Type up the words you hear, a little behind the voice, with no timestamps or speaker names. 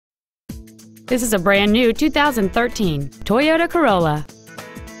This is a brand new 2013 Toyota Corolla.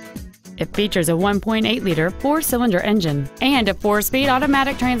 It features a 1.8-liter four-cylinder engine and a 4-speed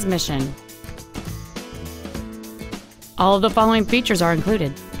automatic transmission. All of the following features are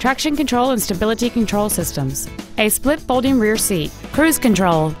included: traction control and stability control systems, a split folding rear seat, cruise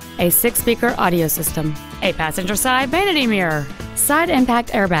control, a 6-speaker audio system, a passenger side vanity mirror, side impact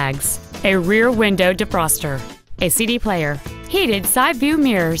airbags, a rear window defroster, a CD player, heated side view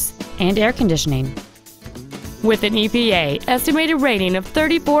mirrors, and air conditioning. With an EPA estimated rating of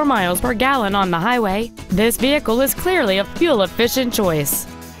 34 miles per gallon on the highway, this vehicle is clearly a fuel-efficient choice.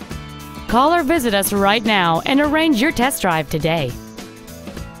 Call or visit us right now and arrange your test drive today.